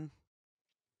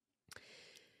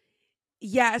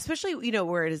yeah, especially,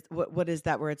 where it is, what is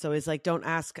that, where it's always like, don't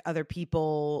ask other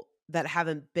people that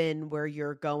haven't been where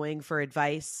you're going for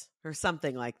advice or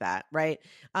something like that. Right.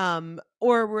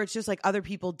 Or where it's just like other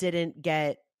people didn't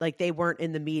get, like, they weren't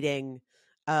in the meeting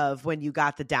of when you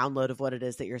got the download of what it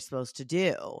is that you're supposed to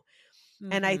do.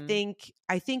 And I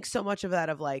think so much of that,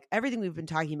 of like everything we've been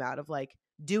talking about, of like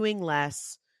doing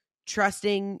less,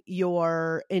 trusting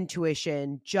your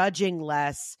intuition, judging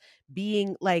less,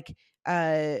 being like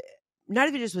not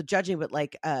even just with judging, but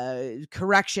like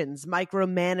corrections,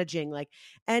 micromanaging, like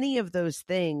any of those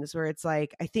things where it's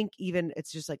like, I think even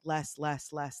it's just like less,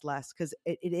 because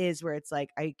it is where it's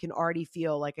like, I can already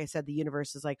feel, like I said, the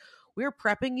universe is like, we're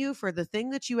prepping you for the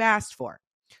thing that you asked for.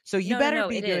 So you better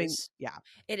be it doing, is. yeah.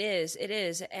 It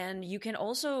is. And you can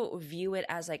also view it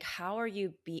as like, how are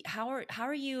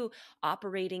you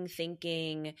operating,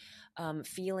 thinking,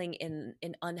 feeling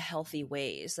in unhealthy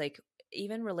ways, like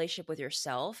even relationship with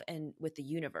yourself and with the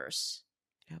universe.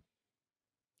 Yep.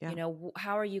 Yeah.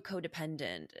 How are you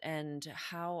codependent, and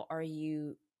how are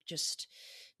you just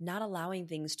not allowing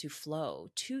things to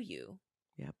flow to you?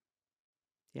 Yep.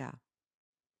 Yeah.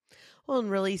 Well, and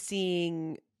really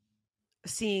seeing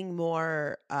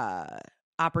more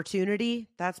opportunity.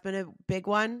 That's been a big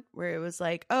one where it was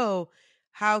like, oh,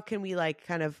 how can we like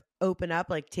kind of open up,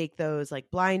 like take those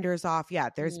like blinders off? Yeah,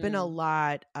 there's been a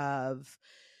lot of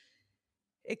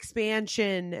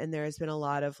expansion, and there's been a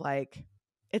lot of like,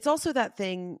 it's also that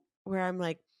thing where I'm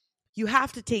like, you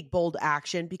have to take bold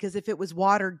action, because if it was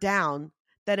watered down,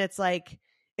 then it's like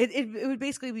it would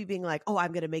basically be being like, oh,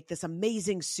 I'm going to make this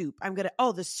amazing soup.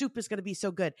 The soup is going to be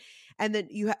so good. And then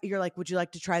you're like, would you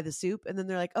like to try the soup? And then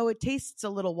they're like, oh, it tastes a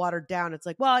little watered down. It's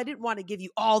like, well, I didn't want to give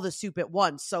you all the soup at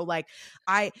once. So like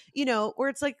where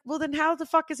it's like, well, then how the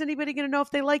fuck is anybody going to know if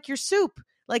they like your soup?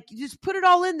 Like, you just put it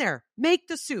all in there, make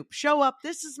the soup, show up.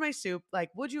 This is my soup.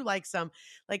 Like, would you like some?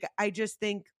 Like, I just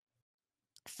think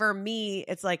for me,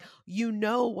 it's like,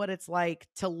 what it's like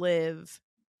to live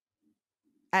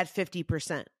at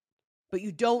 50%, but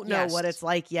you don't know what it's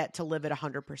like yet to live at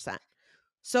 100%.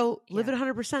 So live at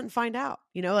 100% and find out,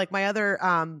 like my other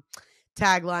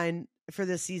tagline for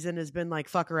this season has been like,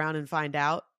 fuck around and find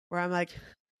out, where I'm like,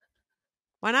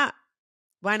 why not?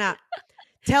 Why not?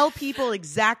 Tell people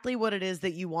exactly what it is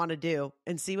that you want to do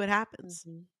and see what happens.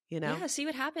 Yeah, see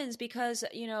what happens, because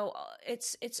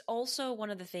it's also one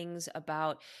of the things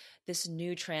about this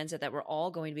new transit that we're all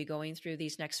going to be going through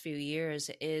these next few years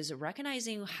is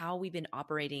recognizing how we've been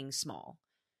operating small.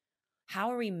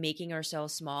 How are we making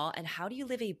ourselves small, and how do you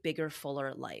live a bigger,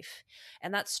 fuller life?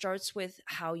 And that starts with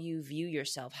how you view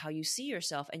yourself, how you see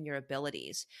yourself and your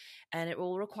abilities. And it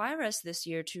will require us this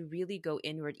year to really go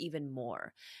inward even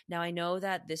more. Now, I know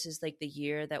that this is like the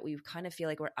year that we kind of feel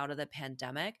like we're out of the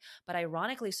pandemic, but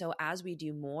ironically so, as we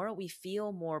do more, we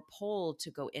feel more pulled to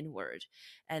go inward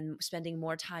and spending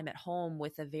more time at home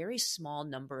with a very small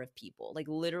number of people, like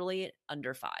literally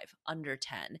under 5, under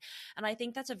 10. And I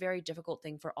think that's a very difficult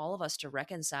thing for all of us to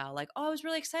reconcile. Like, oh, I was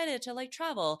really excited to like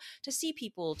travel, to see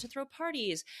people, to throw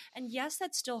parties. And yes,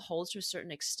 that still holds to a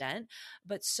certain extent,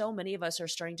 but so many of us are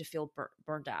starting to feel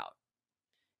burnt out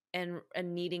and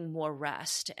needing more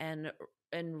rest and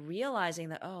realizing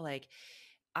that, oh, like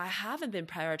I haven't been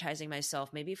prioritizing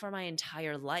myself maybe for my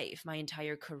entire life, my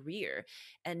entire career.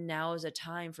 And now is a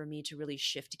time for me to really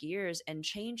shift gears, and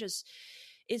change is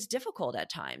difficult at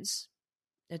times.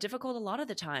 Difficult a lot of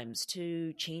the times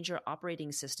to change your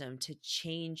operating system, to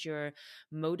change your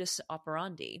modus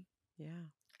operandi. Yeah.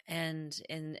 And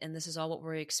this is all what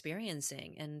we're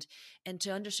experiencing. And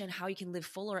to understand how you can live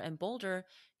fuller and bolder,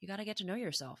 you got to get to know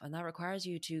yourself. And that requires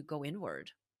you to go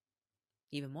inward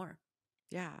even more.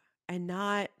 Yeah. And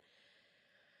not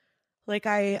like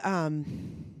I'd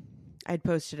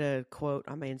posted a quote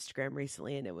on my Instagram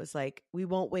recently, and it was like, we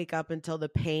won't wake up until the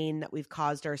pain that we've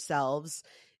caused ourselves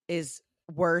is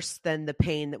worse than the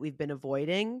pain that we've been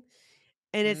avoiding.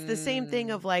 And it's the same thing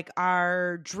of like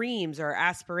our dreams or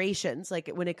aspirations, like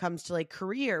when it comes to like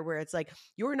career, where it's like,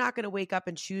 you're not going to wake up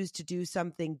and choose to do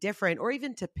something different, or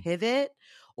even to pivot,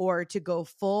 or to go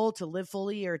full, to live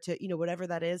fully, or to, whatever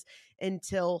that is,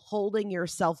 until holding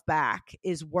yourself back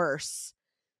is worse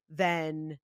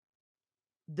than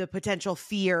the potential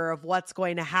fear of what's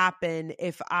going to happen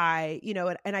if I,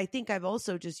 and I think I've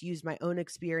also just used my own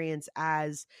experience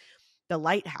as the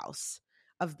lighthouse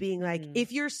of being like,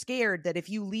 if you're scared that if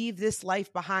you leave this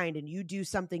life behind and you do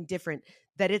something different,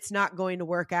 that it's not going to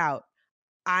work out.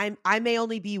 I may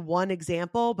only be one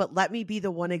example, but let me be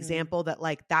the one example that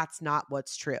like, that's not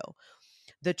what's true.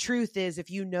 The truth is,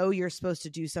 if you're supposed to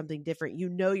do something different,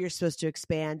 you're supposed to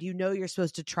expand, you're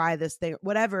supposed to try this thing,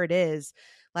 whatever it is,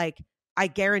 like, I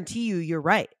guarantee you're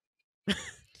right.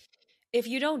 If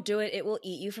you don't do it, it will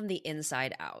eat you from the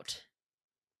inside out.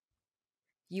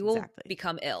 You will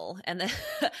become ill. And then,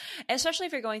 especially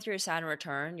if you're going through a Saturn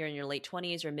return, you're in your late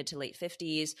 20s or mid to late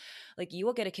 50s, like you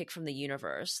will get a kick from the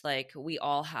universe, like we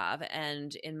all have.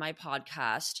 And in my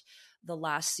podcast, the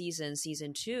last season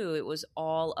 2, it was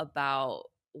all about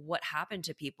what happened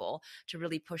to people to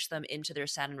really push them into their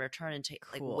Saturn return and to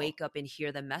like wake up and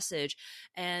hear the message.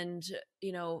 And,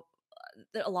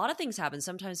 a lot of things happen.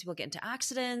 Sometimes people get into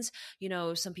accidents,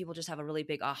 some people just have a really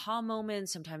big aha moment.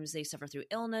 Sometimes they suffer through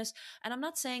illness. And I'm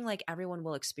not saying like everyone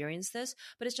will experience this,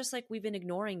 but it's just like we've been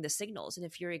ignoring the signals. And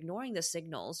if you're ignoring the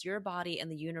signals, your body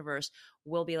and the universe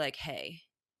will be like, hey,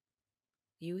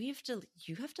 you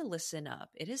have to listen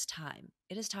up. It is time.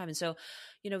 It is time. And so,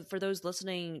 for those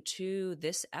listening to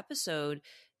this episode,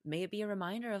 may it be a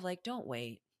reminder of like, don't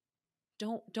wait.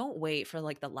 Don't wait for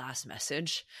like the last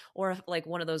message or like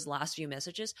one of those last few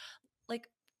messages. Like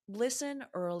listen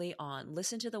early on.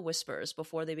 Listen to the whispers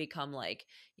before they become like,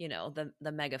 the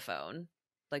megaphone,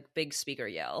 like big speaker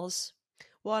yells.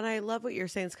 Well, and I love what you're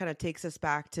saying. This kind of takes us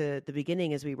back to the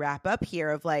beginning as we wrap up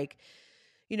here of like,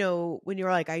 when you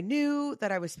were like, I knew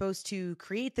that I was supposed to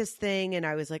create this thing, and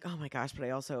I was like, oh my gosh, but I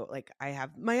also like, I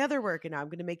have my other work, and now I'm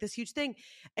going to make this huge thing.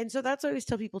 And so that's what I always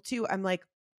tell people too. I'm like,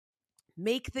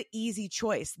 make the easy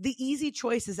choice. The easy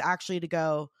choice is actually to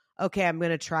go, okay, I'm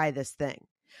going to try this thing.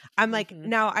 I'm like,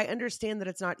 now I understand that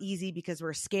it's not easy because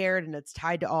we're scared and it's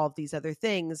tied to all of these other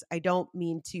things. I don't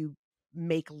mean to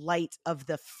make light of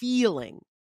the feeling.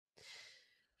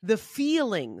 The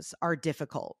feelings are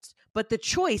difficult, but the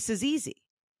choice is easy.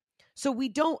 So we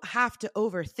don't have to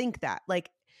overthink that. Like,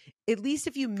 at least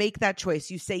if you make that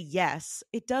choice, you say yes,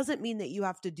 it doesn't mean that you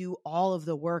have to do all of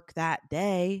the work that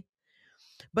day.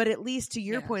 But at least to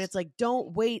your point, it's like,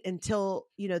 don't wait until,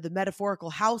 the metaphorical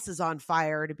house is on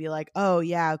fire to be like, oh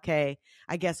yeah, okay,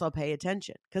 I guess I'll pay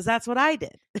attention. Because that's what I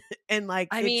did. And like,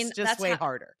 it's just way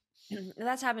harder.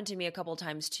 That's happened to me a couple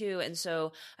times too. And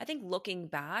so I think looking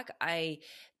back,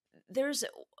 there's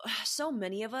so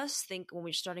many of us think when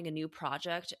we're starting a new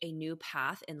project, a new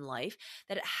path in life,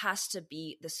 that it has to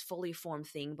be this fully formed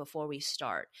thing before we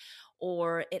start,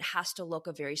 or it has to look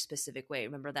a very specific way.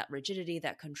 Remember that rigidity,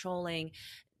 that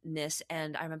controllingness.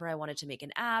 And I remember I wanted to make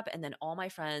an app, and then all my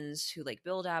friends who like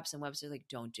build apps and websites like,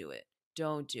 don't do it.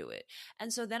 Don't do it.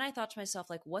 And so then I thought to myself,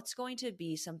 like, what's going to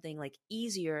be something like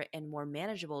easier and more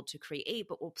manageable to create,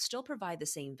 but will still provide the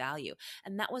same value?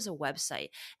 And that was a website.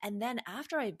 And then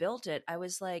after I built it, I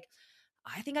was like,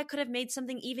 I think I could have made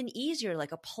something even easier,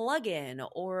 like a plugin,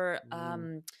 or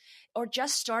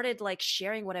just started like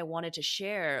sharing what I wanted to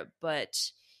share, but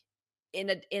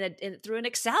through an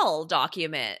Excel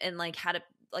document, and like had it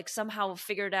like somehow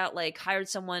figured out, like hired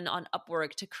someone on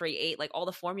Upwork to create like all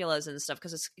the formulas and stuff,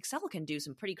 because Excel can do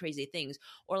some pretty crazy things,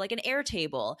 or like an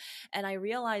Airtable. And I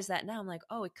realized that now I'm like,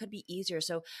 oh, it could be easier.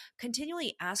 So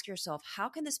continually ask yourself, how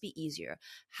can this be easier?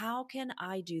 How can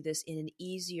I do this in an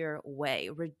easier way?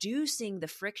 Reducing the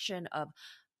friction of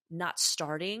not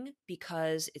starting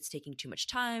because it's taking too much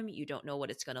time. You don't know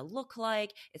what it's going to look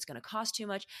like. It's going to cost too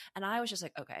much. And I was just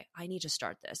like, okay, I need to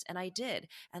start this. And I did.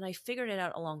 And I figured it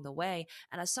out along the way.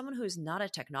 And as someone who's not a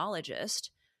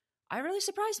technologist, I really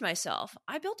surprised myself.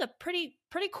 I built a pretty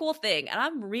cool thing, and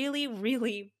I'm really,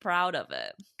 really proud of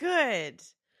it. Good.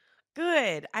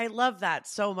 I love that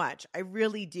so much. I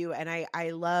really do. And I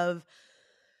love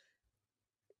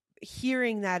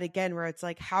hearing that again, where it's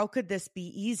like, how could this be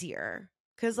easier?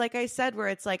 Because like I said, where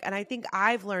it's like, and I think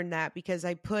I've learned that because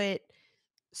I put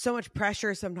so much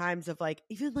pressure sometimes of like,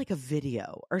 even like a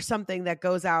video or something that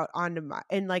goes out onto my,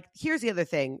 and like, here's the other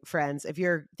thing, friends, if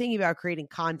you're thinking about creating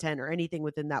content or anything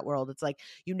within that world, it's like,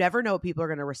 you never know what people are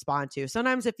going to respond to.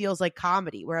 Sometimes it feels like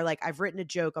comedy, where like I've written a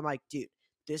joke, I'm like, dude,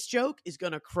 this joke is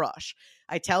going to crush.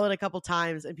 I tell it a couple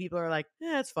times and people are like,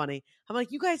 it's funny. I'm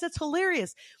like, you guys, that's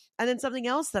hilarious. And then something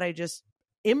else that I just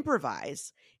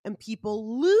improvise and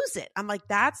people lose it. I'm like,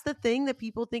 that's the thing that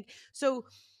people think. So,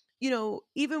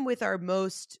 even with our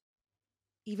most,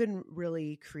 even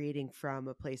really creating from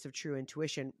a place of true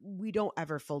intuition, we don't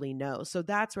ever fully know. So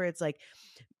that's where it's like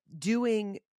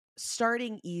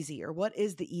starting easy, or what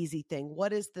is the easy thing?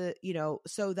 What is the,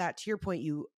 so that to your point,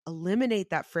 you eliminate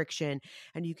that friction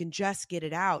and you can just get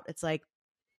it out. It's like,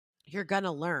 you're going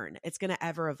to learn. It's going to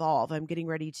ever evolve. I'm getting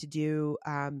ready to do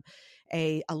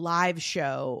a live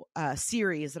show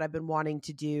series that I've been wanting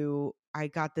to do. I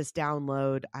got this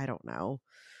download, I don't know,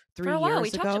 3 years ago. For a while,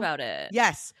 we talked about it.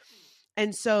 Yes.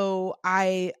 And so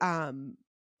I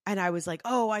was like,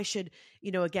 oh, I should,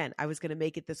 again, I was going to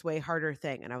make it this way harder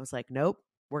thing. And I was like, nope,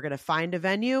 we're going to find a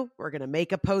venue. We're going to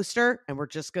make a poster, and we're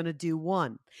just going to do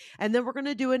one. And then we're going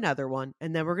to do another one.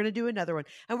 And then we're going to do another one.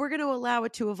 And we're going to allow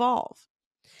it to evolve.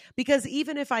 Because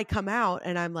even if I come out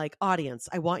and I'm like, audience,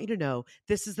 I want you to know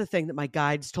this is the thing that my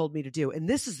guides told me to do, and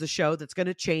this is the show that's going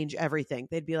to change everything,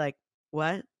 they'd be like,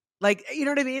 what? Like, you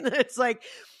know what I mean? It's like,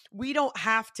 we don't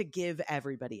have to give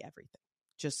everybody everything.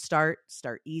 Just start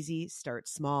easy, start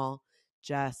small,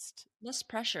 just less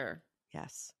pressure.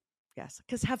 Yes.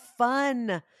 Because have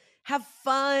fun,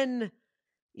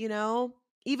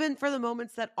 even for the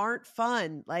moments that aren't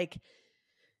fun. Like,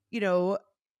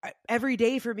 every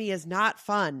day for me is not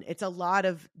fun. It's a lot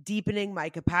of deepening my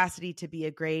capacity to be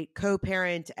a great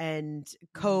co-parent and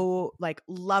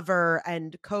lover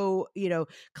and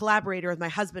collaborator with my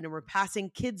husband. And we're passing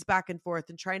kids back and forth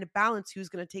and trying to balance who's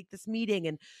going to take this meeting.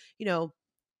 And,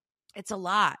 it's a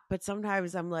lot. But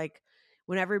sometimes I'm like,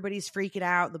 when everybody's freaking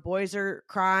out, the boys are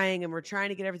crying and we're trying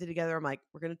to get everything together, I'm like,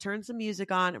 we're going to turn some music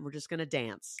on and we're just going to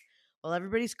dance. Well,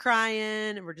 everybody's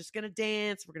crying and we're just going to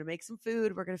dance. We're going to make some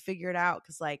food. We're going to figure it out.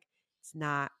 Cause like, it's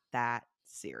not that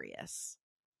serious.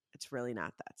 It's really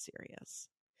not that serious.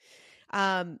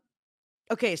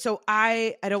 Okay, so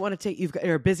I don't want to take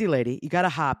you're a busy lady. You got to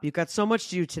hop. You've got so much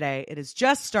to do today. It has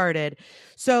just started.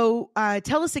 So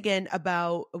tell us again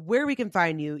about where we can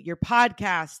find you, your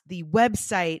podcast, the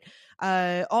website,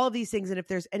 all of these things, and if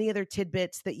there's any other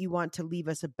tidbits that you want to leave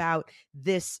us about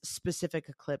this specific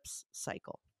eclipse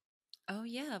cycle. Oh,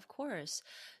 yeah, of course.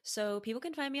 So people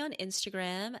can find me on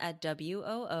Instagram at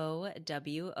WOOWOOCO.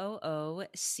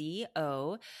 If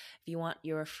you want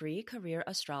your free career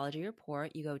astrology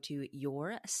report, you go to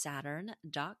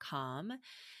yoursaturn.com.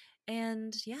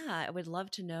 And yeah, I would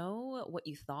love to know what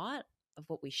you thought of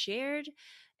what we shared.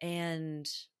 And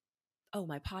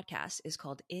my podcast is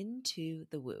called Into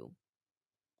the Woo.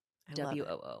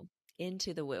 WOO.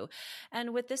 Into the Woo.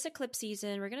 And with this eclipse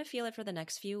season, we're going to feel it for the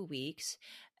next few weeks.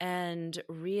 And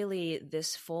really,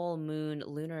 this full moon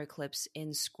lunar eclipse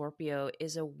in Scorpio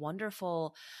is a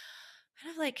wonderful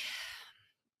kind of like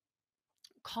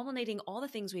culminating all the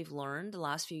things we've learned the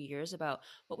last few years about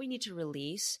what we need to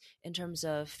release in terms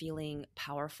of feeling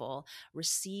powerful,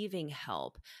 receiving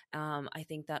help. I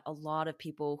think that a lot of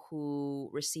people who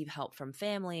receive help from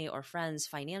family or friends,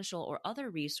 financial or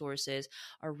other resources,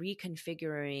 are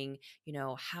reconfiguring,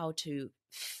 how to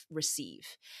receive,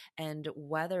 and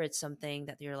whether it's something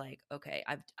that you're like, okay,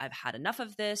 I've had enough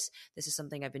of this is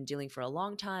something I've been dealing for a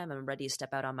long time, I'm ready to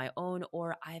step out on my own,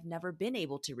 or I've never been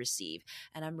able to receive,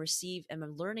 and I'm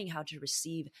learning how to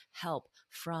receive help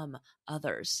from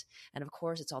others. And of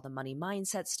course, it's all the money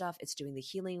mindset stuff, it's doing the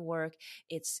healing work,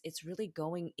 it's really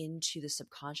going into the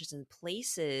subconscious and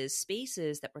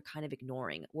spaces that we're kind of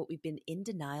ignoring, what we've been in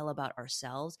denial about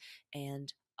ourselves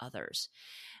and others,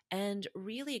 and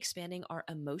really expanding our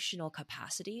emotional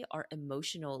capacity, our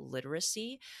emotional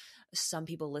literacy. Some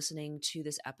people listening to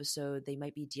this episode, they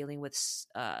might be dealing with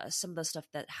some of the stuff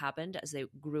that happened as they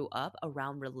grew up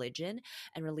around religion,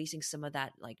 and releasing some of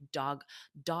that like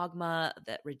dogma,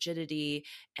 that rigidity,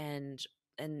 and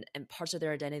parts of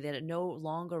their identity that no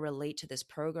longer relate to this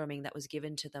programming that was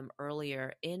given to them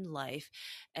earlier in life,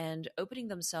 and opening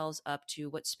themselves up to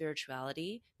what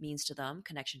spirituality means to them,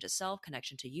 connection to self,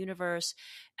 connection to universe.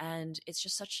 And it's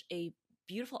just such a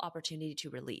beautiful opportunity to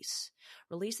release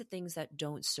the things that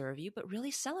don't serve you, but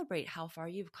really celebrate how far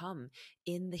you've come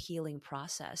in the healing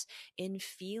process, in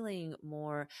feeling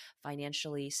more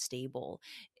financially stable,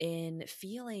 in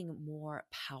feeling more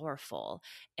powerful,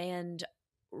 and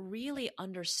really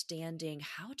understanding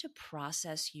how to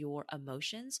process your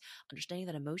emotions, understanding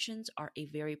that emotions are a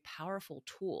very powerful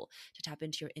tool to tap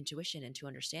into your intuition and to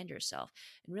understand yourself,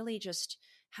 and really just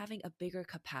having a bigger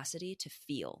capacity to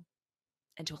feel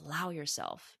and to allow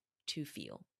yourself to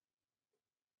feel.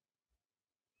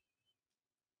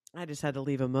 I just had to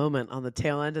leave a moment on the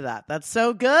tail end of that. That's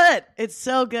so good. It's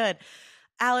so good.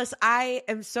 Alice, I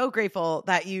am so grateful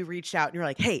that you reached out and you're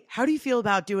like, hey, how do you feel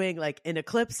about doing like an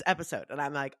eclipse episode? And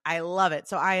I'm like, I love it.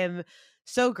 So I am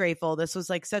so grateful. This was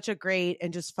like such a great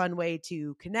and just fun way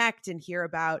to connect and hear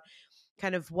about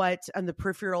kind of what and the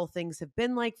peripheral things have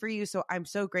been like for you. So I'm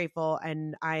so grateful,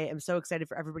 and I am so excited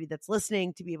for everybody that's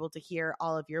listening to be able to hear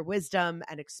all of your wisdom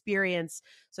and experience.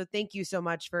 So thank you so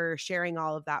much for sharing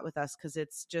all of that with us, because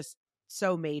it's just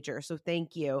so major. So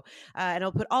thank you. And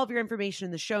I'll put all of your information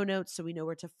in the show notes so we know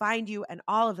where to find you and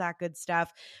all of that good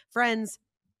stuff. Friends,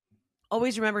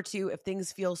 always remember to, if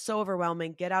things feel so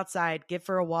overwhelming, get outside, get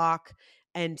for a walk,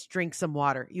 and drink some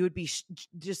water. You would be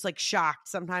just like shocked.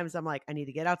 Sometimes I'm like, I need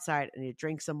to get outside, I need to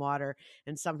drink some water,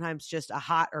 and sometimes just a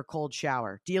hot or cold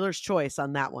shower. Dealer's choice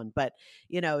on that one. But,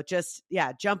 just,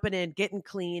 jumping in, getting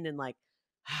clean, and like,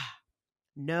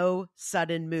 no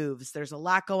sudden moves. There's a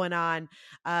lot going on.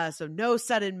 So no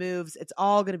sudden moves. It's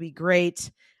all going to be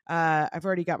great. I've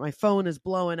already got my phone is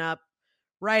blowing up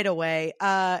right away.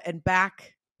 And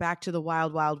back to the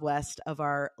wild, wild west of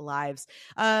our lives.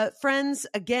 Friends,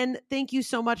 again, thank you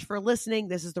so much for listening.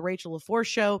 This is the Rachel LaForce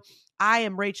Show. I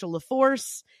am Rachel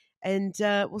LaForce, and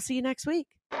we'll see you next week.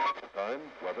 Time,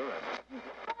 weather, and